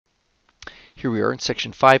Here we are in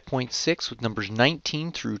section 5.6 with numbers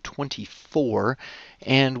 19 through 24,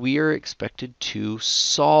 and we are expected to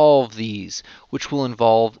solve these, which will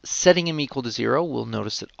involve setting them equal to 0. We'll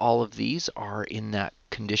notice that all of these are in that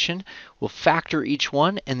condition. We'll factor each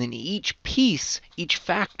one, and then each piece, each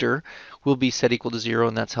factor, will be set equal to 0,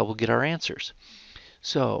 and that's how we'll get our answers.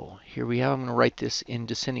 So here we have, I'm going to write this in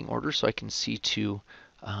descending order so I can see to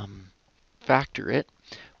factor it.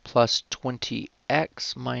 Plus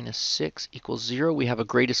 20x minus 6 equals 0. We have a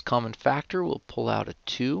greatest common factor. We'll pull out a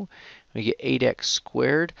 2. We get 8x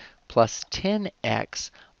squared plus 10x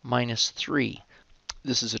minus 3.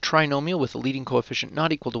 This is a trinomial with a leading coefficient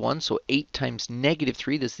not equal to 1, so 8 times negative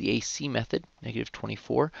 3, this is the AC method, negative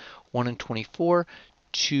 24. 1 and 24,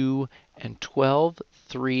 2 and 12,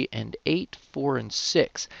 3 and 8, 4 and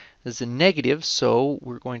 6. This is a negative, so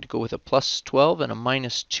we're going to go with a plus 12 and a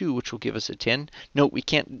minus 2, which will give us a 10. Note, we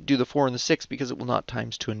can't do the 4 and the 6 because it will not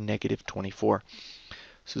times to a negative 24.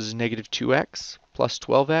 So this is negative 2x plus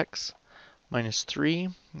 12x minus 3.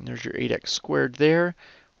 And there's your 8x squared there.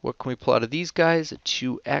 What can we pull out of these guys? A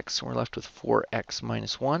 2x, and we're left with 4x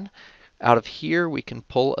minus 1. Out of here, we can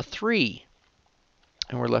pull a 3,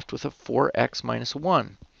 and we're left with a 4x minus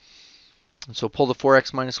 1. And so pull the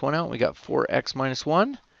 4x minus 1 out, and we got 4x minus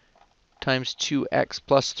 1 times 2x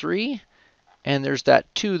plus 3, and there's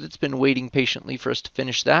that 2 that's been waiting patiently for us to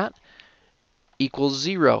finish that, equals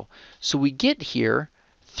 0. So we get here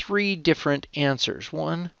 3 different answers.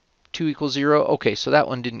 1, 2 equals 0. Okay, so that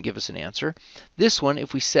one didn't give us an answer. This one,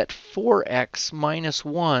 if we set 4x minus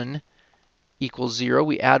 1 equals 0,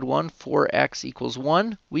 we add 1, 4x equals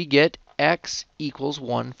 1, we get x equals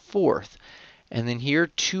 1/4. And then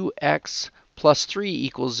here, 2x plus 3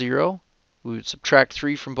 equals 0. We would subtract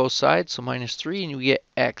 3 from both sides, so minus 3, and we get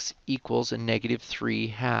x equals a negative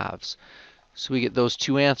 3/2. So we get those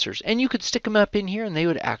 2 answers. And you could stick them up in here, and they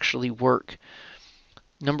would actually work.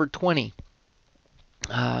 Number 20.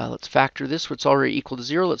 Let's factor this where it's already equal to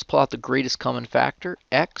 0. Let's pull out the greatest common factor,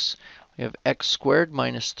 x. We have x squared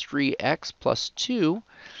minus 3x plus 2.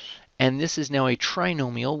 And this is now a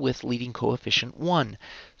trinomial with leading coefficient 1.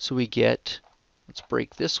 So we get, let's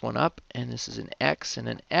break this one up, and this is an x and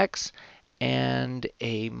an x, and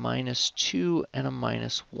a minus 2 and a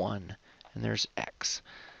minus 1. And there's x.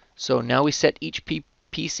 So now we set each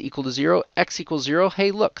piece equal to 0. X equals 0. Hey,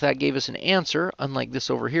 look, that gave us an answer, unlike this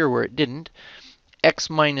over here where it didn't. X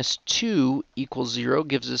minus 2 equals 0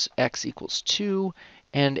 gives us x equals 2,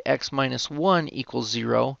 and x minus 1 equals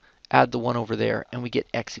 0. Add the 1 over there, and we get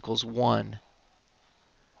x equals 1.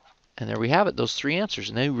 And there we have it, those 3 answers,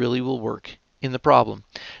 and they really will work in the problem.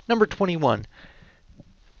 Number 21.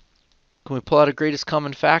 Can we pull out a greatest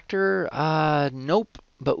common factor? Nope,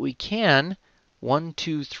 but we can. 1,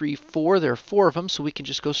 2, 3, 4. There are 4 of them, so we can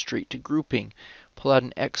just go straight to grouping. Pull out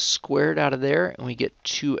an x squared out of there, and we get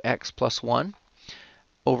 2x plus 1.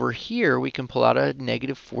 Over here, we can pull out a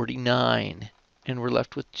negative 49, and we're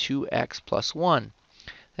left with 2x plus 1.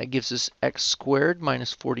 That gives us x squared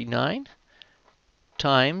minus 49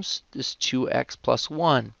 times this 2x plus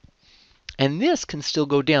 1. And this can still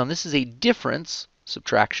go down. This is a difference,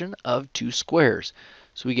 subtraction, of 2 squares.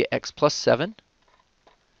 So we get x plus 7,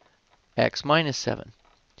 x minus 7,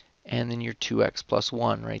 and then your 2x plus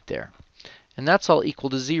 1 right there. And that's all equal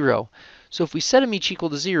to 0. So if we set them each equal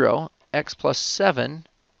to 0, x plus 7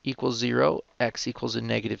 equals 0, x equals a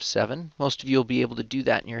negative 7. Most of you will be able to do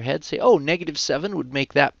that in your head. Say, oh, negative 7 would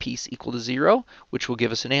make that piece equal to 0, which will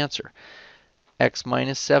give us an answer. X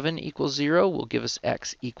minus 7 equals 0 will give us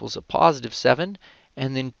x equals a positive 7.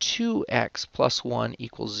 And then 2x plus 1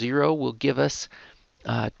 equals 0 will give us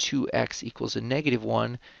 2x equals a negative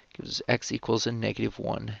 1, gives us x equals a negative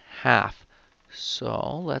 1/2.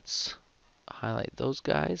 So let's highlight those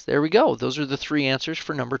guys. There we go. Those are the 3 answers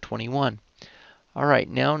for number 21. All right,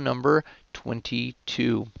 now number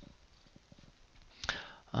 22.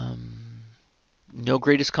 No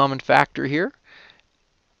greatest common factor here.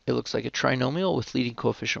 It looks like a trinomial with leading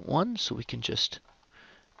coefficient 1, so we can just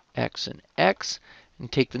x and x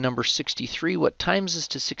and take the number 63. What times is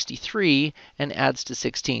to 63 and adds to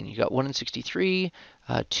 16? You got 1 and 63,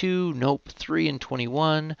 2, nope, 3 and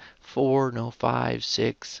 21, 4, no, 5,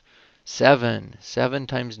 6, 7. 7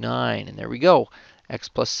 times 9, and there we go. X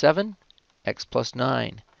plus 7. X plus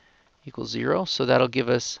 9 equals 0. So that'll give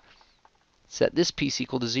us, set this piece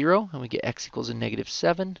equal to 0, and we get x equals a negative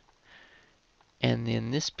 7. And then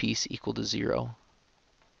this piece equal to 0.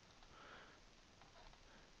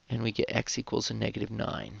 And we get x equals a negative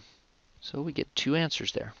 9. So we get 2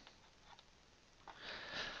 answers there.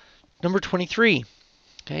 Number 23.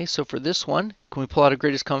 Okay, so for this one, can we pull out a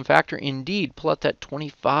greatest common factor? Indeed, pull out that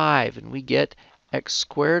 25, and we get x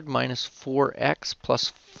squared minus 4x plus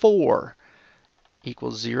 4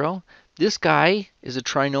 equals 0. This guy is a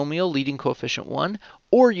trinomial leading coefficient 1.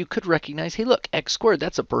 Or you could recognize, hey look, x squared,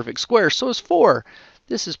 that's a perfect square, so is 4.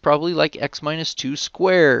 This is probably like x minus 2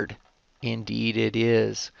 squared. Indeed it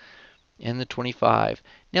is. And the 25.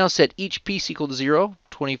 Now set each piece equal to 0.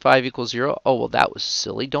 25 equals 0. Oh, well, that was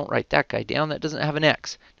silly. Don't write that guy down. That doesn't have an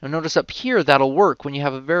x. Now notice up here, that'll work when you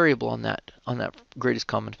have a variable on that greatest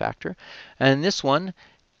common factor. And this one,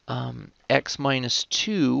 x minus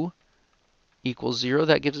 2 equals 0.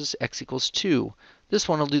 That gives us x equals 2. This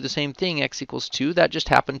one will do the same thing, x equals 2. That just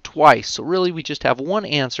happened twice. So really, we just have one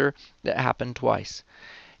answer that happened twice.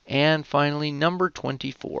 And finally, number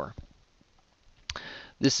 24.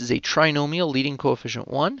 This is a trinomial leading coefficient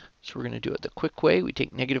 1. So we're going to do it the quick way. We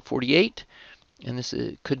take negative 48, and this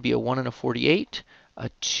could be a 1 and a 48, a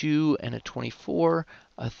 2 and a 24,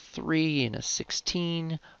 a 3 and a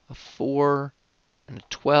 16, a 4 and a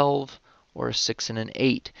 12, or a 6 and an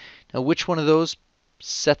 8. Now, which one of those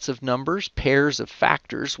sets of numbers, pairs of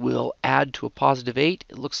factors, will add to a positive 8?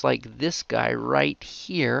 It looks like this guy right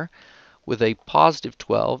here with a positive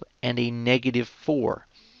 12 and a negative 4.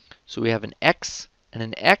 So we have an x and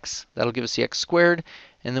an x. That'll give us the x squared.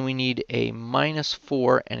 And then we need a minus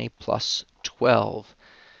 4 and a plus 12.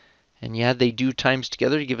 And yeah, they do times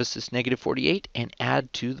together to give us this negative 48 and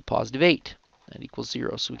add to the positive 8. That equals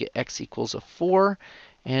 0. So we get x equals a 4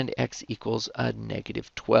 and x equals a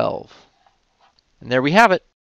negative 12. And there we have it.